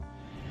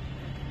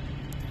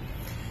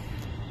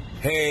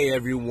Hey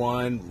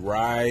everyone,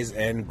 rise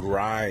and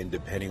grind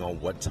depending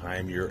on what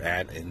time you're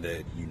at in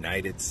the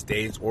United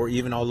States or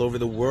even all over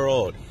the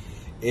world.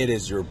 It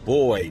is your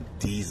boy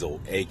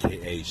Diesel,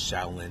 aka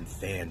Shaolin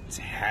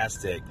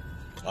Fantastic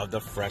of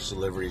the Fresh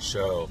Delivery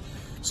Show.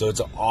 So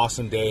it's an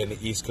awesome day in the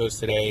East Coast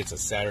today. It's a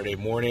Saturday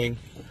morning.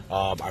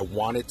 I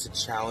wanted to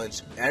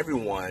challenge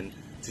everyone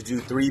to do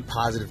 3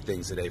 positive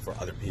things today for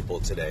other people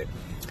today.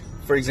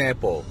 For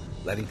example,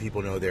 letting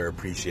people know they're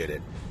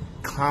appreciated,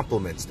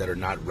 compliments that are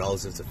not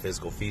relative to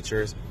physical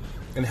features,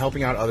 and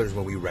helping out others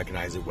when we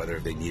recognize it, whether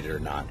they need it or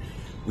not.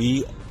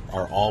 We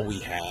are all we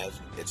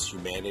have. It's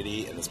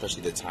humanity, and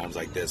especially at times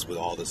like this with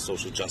all the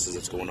social justice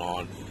that's going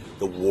on,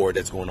 the war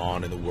that's going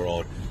on in the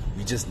world,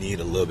 we just need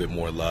a little bit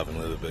more love and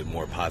a little bit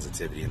more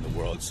positivity in the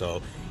world.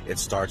 So it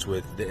starts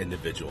with the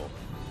individual.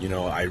 You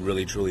know, I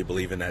really truly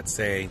believe in that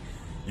saying,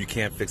 you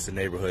can't fix the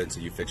neighborhood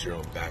until you fix your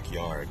own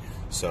backyard.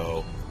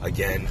 So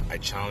again, I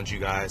challenge you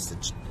guys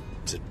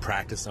to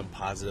practice some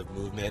positive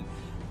movement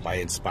by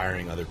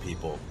inspiring other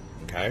people,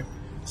 okay?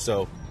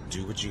 So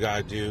do what you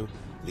gotta do.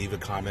 Leave a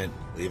comment,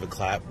 leave a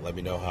clap, let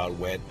me know how it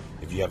went.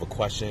 If you have a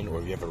question or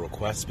if you have a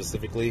request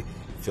specifically,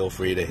 feel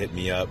free to hit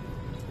me up.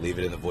 Leave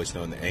it in the voice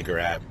note in the Anchor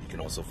app. You can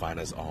also find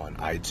us on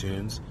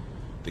iTunes,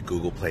 the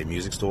Google Play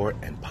Music Store,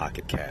 and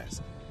Pocket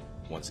Cast.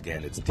 Once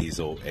again, it's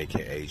Diesel,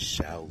 aka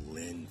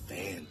Shaolin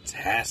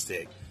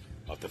Fantastic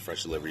of the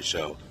Fresh Delivery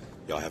Show.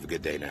 Y'all have a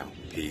good day now.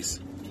 Peace.